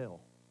will tell.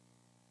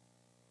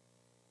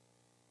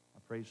 I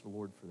praise the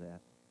Lord for that.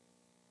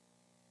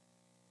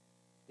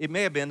 It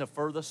may have been the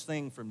furthest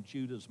thing from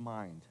Judah's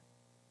mind.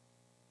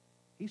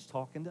 He's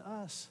talking to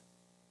us.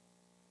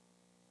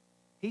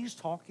 He's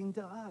talking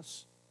to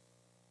us.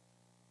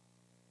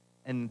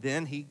 And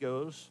then he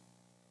goes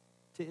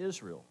to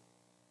Israel,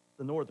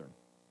 the northern.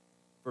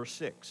 Verse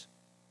 6.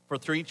 For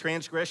 3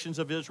 transgressions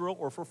of Israel,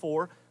 or for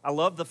 4. I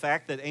love the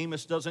fact that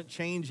Amos doesn't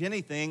change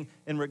anything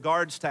in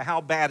regards to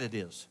how bad it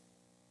is.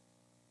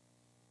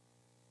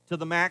 To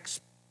the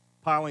max,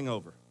 piling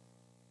over.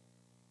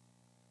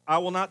 I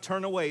will not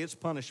turn away its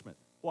punishment.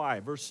 Why?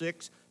 Verse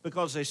 6.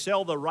 Because they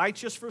sell the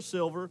righteous for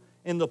silver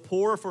and the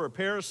poor for a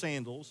pair of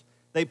sandals.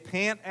 They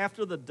pant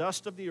after the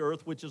dust of the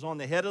earth, which is on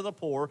the head of the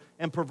poor,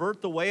 and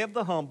pervert the way of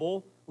the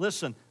humble.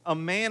 Listen, a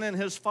man and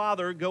his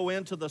father go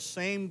into the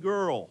same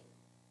girl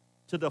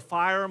to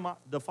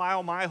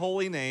defile my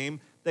holy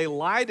name. They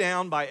lie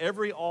down by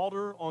every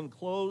altar on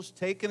clothes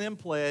taken in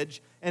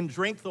pledge, and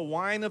drink the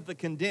wine of the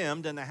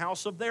condemned in the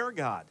house of their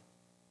God.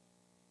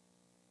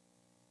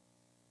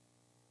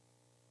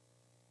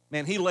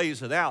 Man, he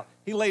lays it out.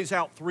 He lays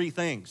out 3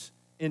 things: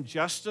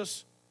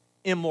 injustice,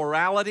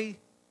 immorality,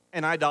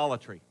 and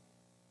idolatry.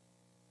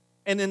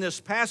 And in this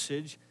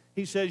passage,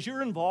 he says,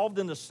 you're involved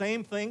in the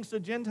same things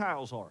the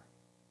Gentiles are.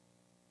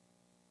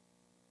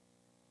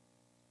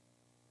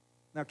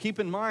 Now, keep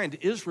in mind,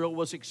 Israel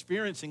was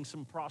experiencing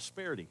some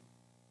prosperity.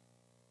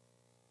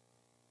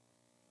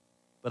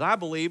 But I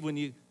believe when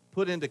you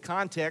put into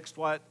context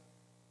what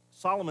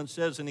Solomon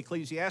says in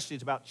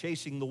Ecclesiastes about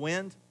chasing the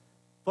wind,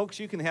 folks,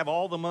 you can have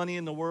all the money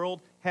in the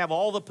world, have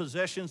all the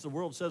possessions the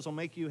world says will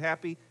make you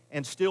happy,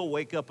 and still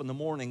wake up in the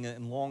morning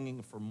and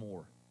longing for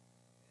more.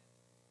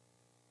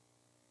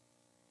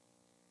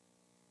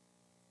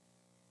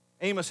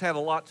 Amos had a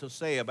lot to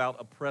say about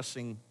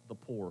oppressing the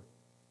poor.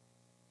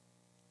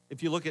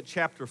 If you look at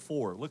chapter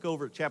 4, look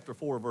over at chapter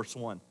 4, verse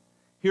 1.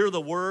 Hear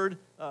the word,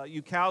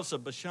 you cows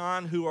of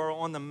Bashan, who are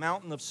on the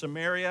mountain of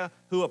Samaria,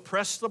 who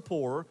oppress the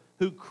poor,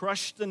 who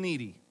crush the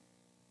needy.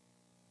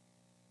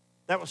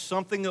 That was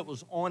something that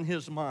was on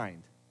his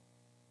mind.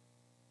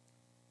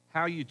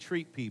 How you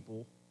treat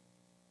people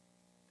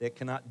that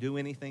cannot do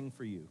anything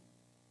for you.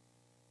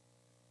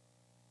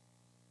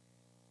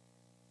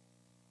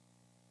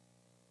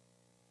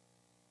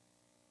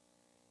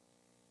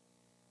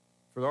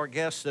 For our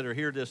guests that are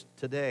here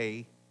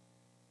today,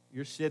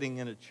 you're sitting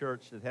in a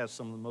church that has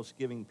some of the most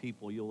giving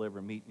people you'll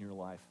ever meet in your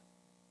life.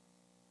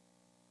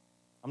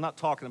 I'm not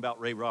talking about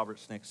Ray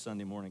Roberts next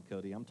Sunday morning,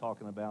 Cody. I'm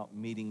talking about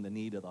meeting the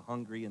need of the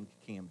hungry in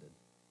Camden.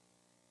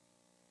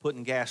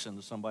 Putting gas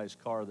into somebody's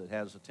car that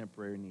has a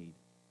temporary need.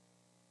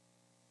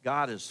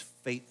 God is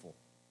faithful.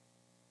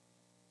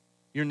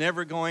 You're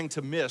never going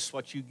to miss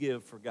what you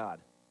give for God.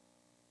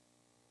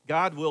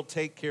 God will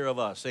take care of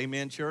us.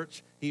 Amen,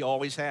 church? He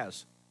always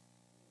has.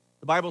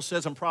 The Bible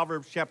says in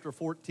Proverbs chapter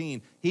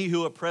 14, he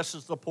who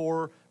oppresses the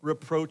poor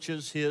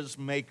reproaches his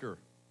maker,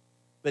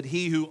 but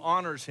he who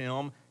honors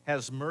him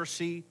has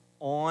mercy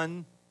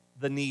on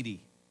the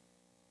needy.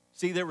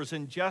 See, there was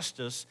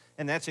injustice,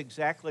 and that's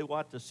exactly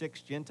what the 6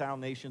 Gentile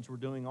nations were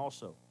doing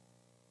also.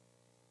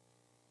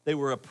 They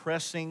were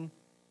oppressing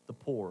the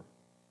poor.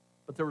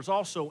 But there was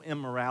also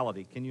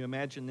immorality. Can you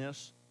imagine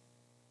this?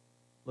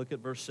 Look at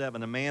verse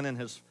 7. A man and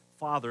his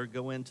father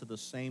go into the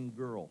same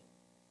girl.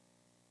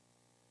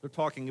 They're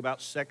talking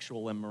about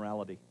sexual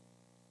immorality.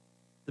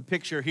 The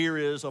picture here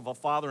is of a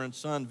father and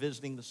son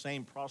visiting the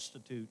same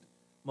prostitute,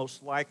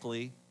 most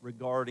likely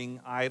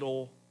regarding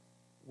idol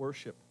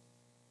worship.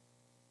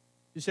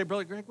 You say,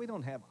 Brother Greg, we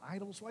don't have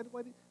idols. Why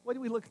do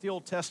we look at the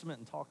Old Testament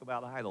and talk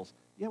about idols?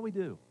 Yeah, we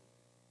do.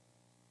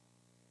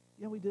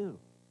 Yeah, we do.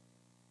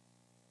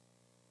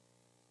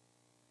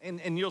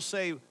 And you'll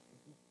say,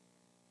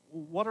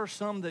 what are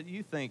some that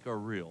you think are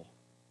real?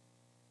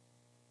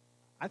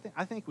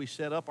 I think we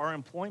set up our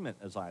employment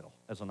as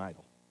an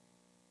idol.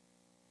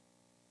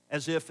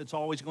 As if it's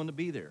always going to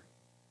be there.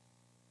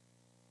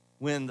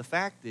 When the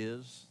fact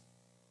is,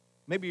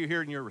 maybe you're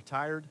here and you're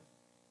retired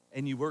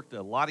and you worked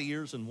a lot of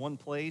years in one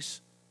place.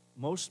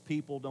 Most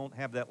people don't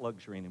have that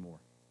luxury anymore.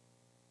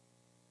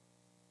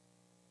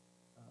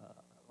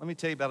 Let me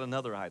tell you about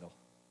another idol.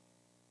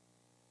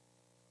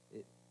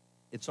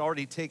 It's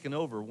already taken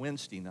over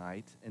Wednesday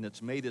night, and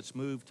it's made its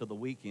move to the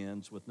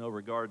weekends with no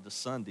regard to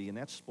Sunday, and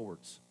that's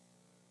sports.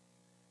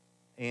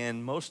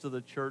 And most of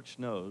the church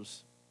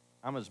knows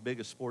I'm as big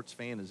a sports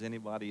fan as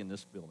anybody in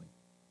this building.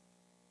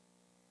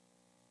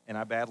 And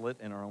I battle it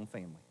in our own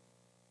family.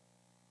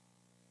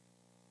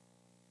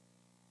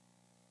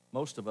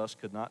 Most of us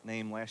could not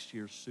name last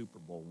year's Super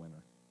Bowl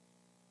winner.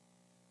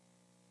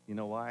 You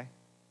know why?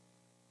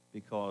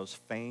 Because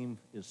fame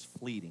is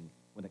fleeting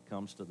when it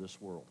comes to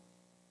this world.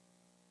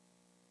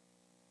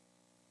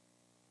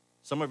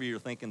 Some of you are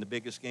thinking the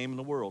biggest game in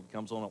the world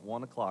comes on at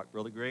 1 o'clock.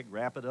 Brother Greg,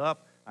 wrap it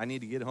up. I need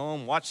to get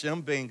home. Watch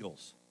them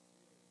Bengals.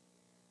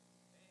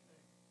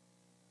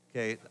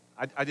 Okay,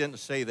 I didn't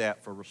say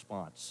that for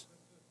response.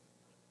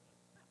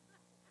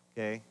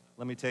 Okay,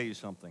 let me tell you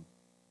something.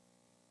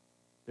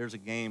 There's a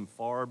game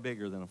far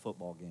bigger than a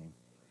football game.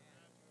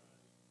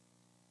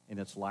 And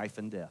it's life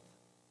and death.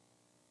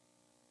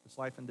 It's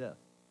life and death.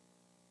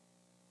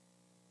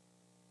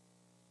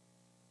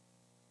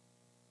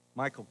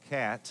 Michael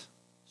Catt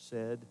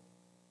said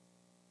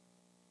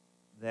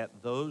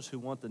that those who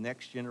want the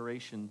next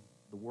generation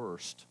the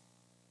worst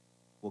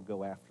will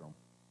go after them.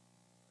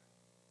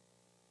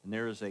 And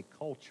there is a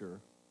culture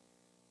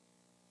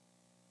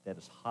that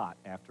is hot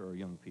after our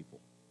young people.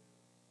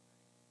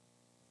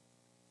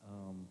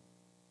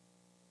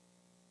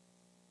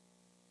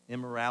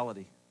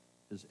 Immorality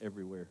is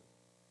everywhere.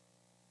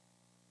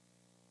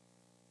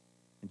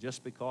 And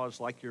just because,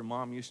 like your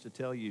mom used to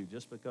tell you,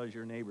 just because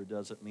your neighbor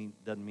doesn't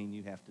mean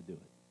you have to do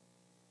it.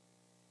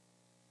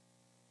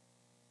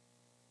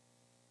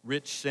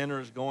 Rich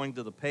sinners going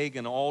to the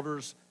pagan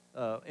altars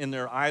in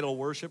their idol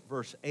worship,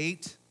 verse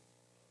 8.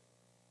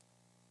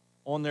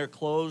 On their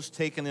clothes,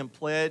 taken in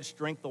pledge,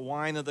 drink the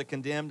wine of the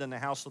condemned in the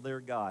house of their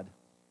God.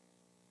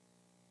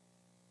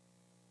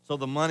 So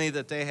the money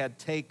that they had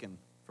taken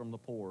from the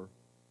poor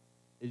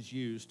is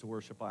used to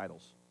worship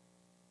idols.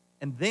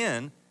 And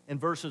then, in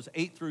verses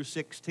 8 through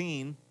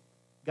 16,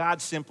 God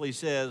simply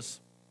says,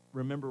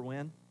 remember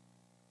when?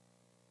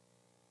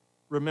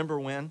 Remember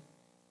when?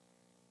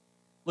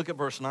 Look at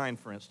verse 9,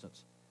 for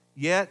instance.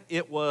 Yet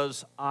it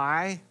was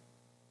I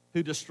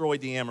who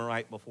destroyed the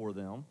Amorite before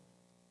them.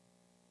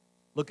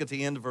 Look at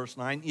the end of verse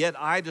 9. Yet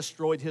I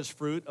destroyed his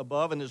fruit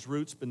above and his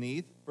roots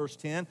beneath. Verse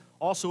 10.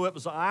 Also it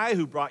was I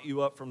who brought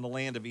you up from the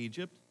land of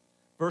Egypt.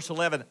 Verse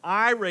 11.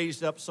 I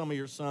raised up some of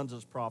your sons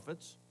as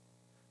prophets.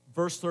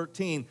 Verse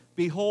 13.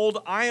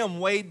 Behold, I am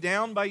weighed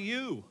down by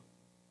you.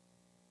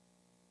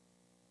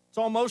 It's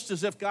almost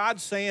as if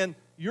God's saying,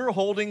 you're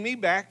holding me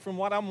back from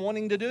what I'm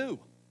wanting to do.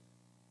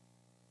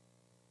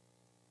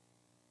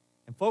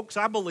 And folks,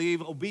 I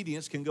believe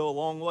obedience can go a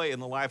long way in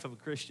the life of a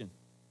Christian.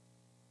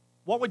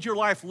 What would your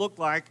life look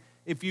like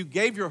if you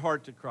gave your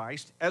heart to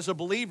Christ? As a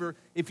believer,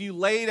 if you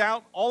laid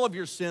out all of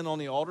your sin on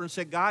the altar and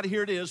said, God,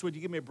 here it is, would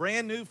you give me a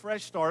brand new,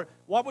 fresh start?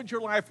 What would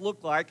your life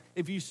look like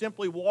if you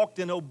simply walked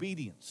in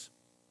obedience?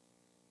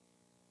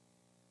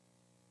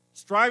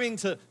 Striving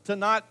to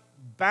not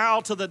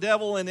bow to the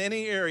devil in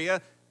any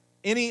area,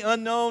 any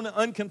unknown,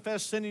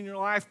 unconfessed sin in your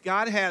life,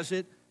 God has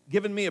it,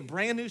 given me a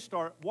brand new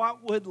start.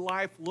 What would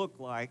life look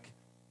like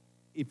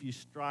if you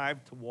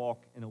strive to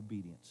walk in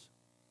obedience?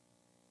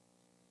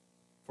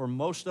 For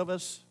most of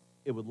us,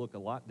 it would look a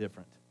lot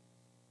different.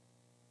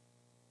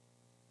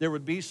 There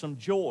would be some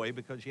joy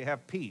because you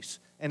have peace.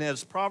 And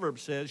as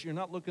Proverbs says, you're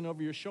not looking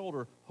over your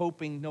shoulder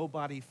hoping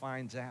nobody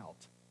finds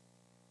out.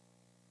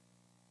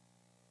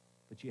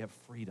 But you have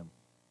freedom.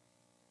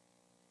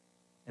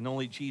 And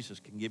only Jesus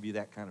can give you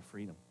that kind of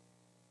freedom.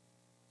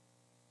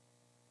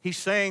 He's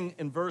saying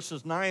in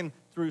verses 9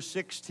 through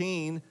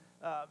 16,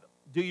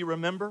 do you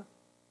remember?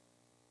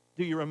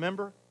 Do you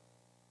remember?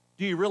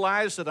 Do you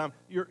realize that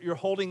you're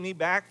holding me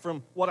back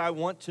from what I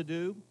want to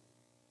do?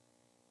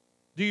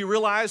 Do you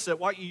realize that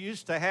what you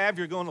used to have,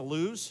 you're going to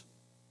lose?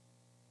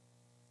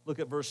 Look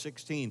at verse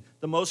 16.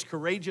 The most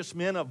courageous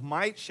men of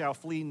might shall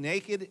flee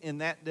naked in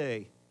that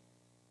day.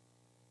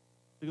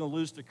 They're going to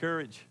lose their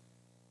courage.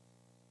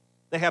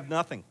 They have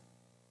nothing.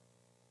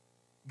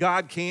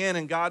 God can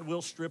and God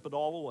will strip it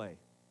all away.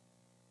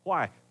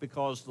 Why?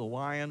 Because the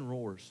lion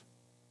roars.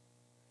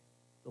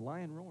 The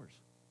lion roars.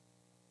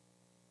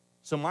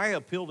 So my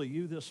appeal to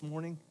you this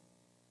morning,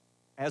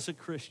 as a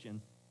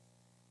Christian,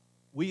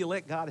 will you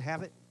let God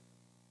have it?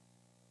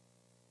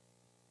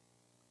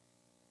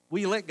 Will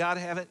you let God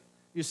have it?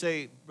 You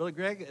say, Brother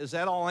Greg, is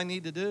that all I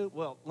need to do?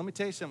 Well, let me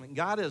tell you something.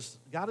 God is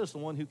the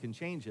one who can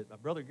change it,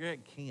 but Brother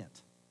Greg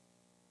can't.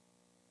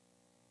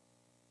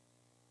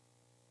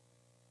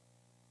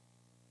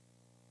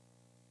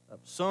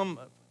 Some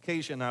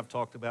occasion I've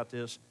talked about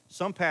this.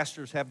 Some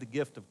pastors have the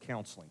gift of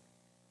counseling.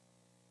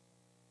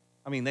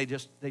 I mean, they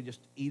just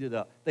eat it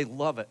up. They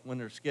love it when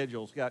their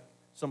schedule's got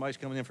somebody's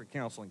coming in for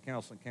counseling.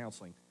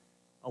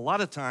 A lot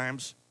of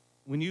times,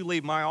 when you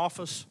leave my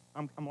office,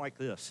 I'm like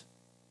this.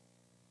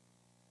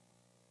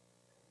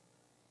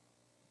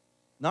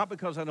 Not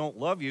because I don't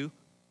love you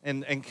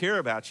and care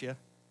about you,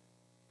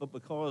 but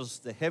because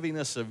the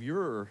heaviness of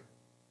your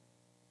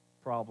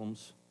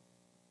problems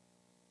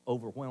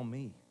overwhelm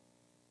me.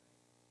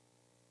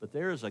 But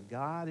there is a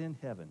God in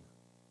heaven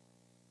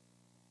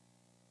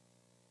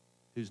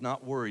who's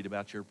not worried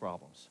about your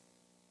problems.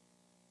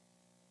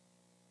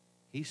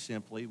 He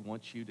simply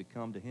wants you to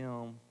come to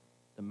him,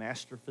 the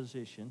master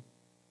physician.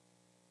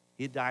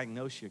 He'll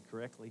diagnose you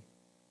correctly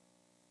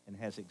and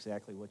has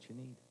exactly what you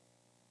need.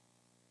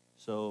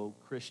 So,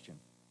 Christian,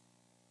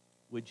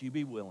 would you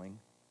be willing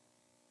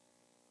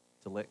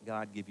to let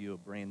God give you a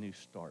brand new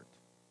start?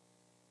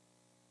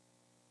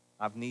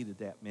 I've needed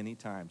that many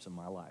times in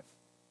my life.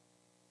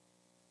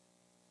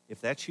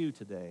 If that's you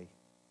today,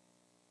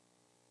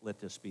 let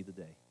this be the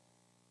day.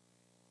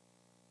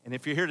 And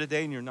if you're here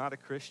today and you're not a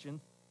Christian,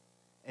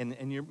 and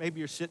maybe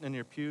you're sitting in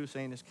your pew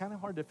saying, it's kind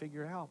of hard to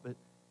figure out, but it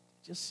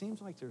just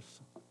seems like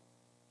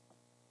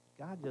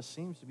God just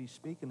seems to be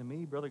speaking to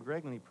me. Brother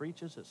Greg, when he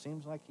preaches, it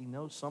seems like he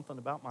knows something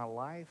about my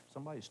life.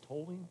 Somebody's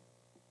told him.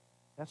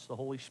 That's the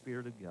Holy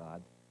Spirit of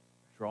God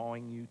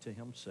drawing you to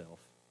himself.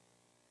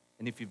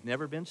 And if you've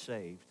never been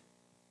saved,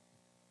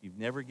 you've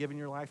never given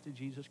your life to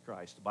Jesus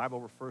Christ, the Bible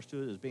refers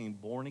to it as being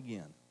born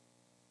again.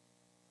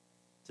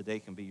 Today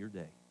can be your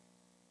day.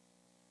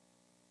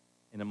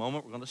 In a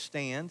moment, we're going to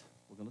stand.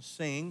 We're going to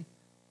sing.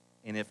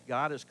 And if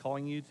God is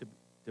calling you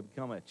to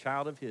become a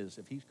child of his,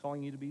 if he's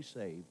calling you to be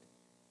saved,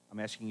 I'm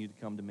asking you to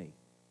come to me.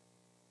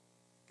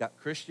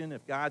 Christian,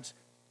 if God's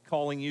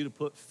calling you to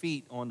put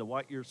feet onto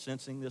what you're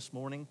sensing this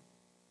morning,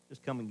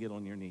 just come and get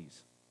on your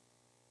knees.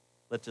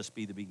 Let this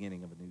be the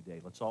beginning of a new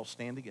day. Let's all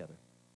stand together.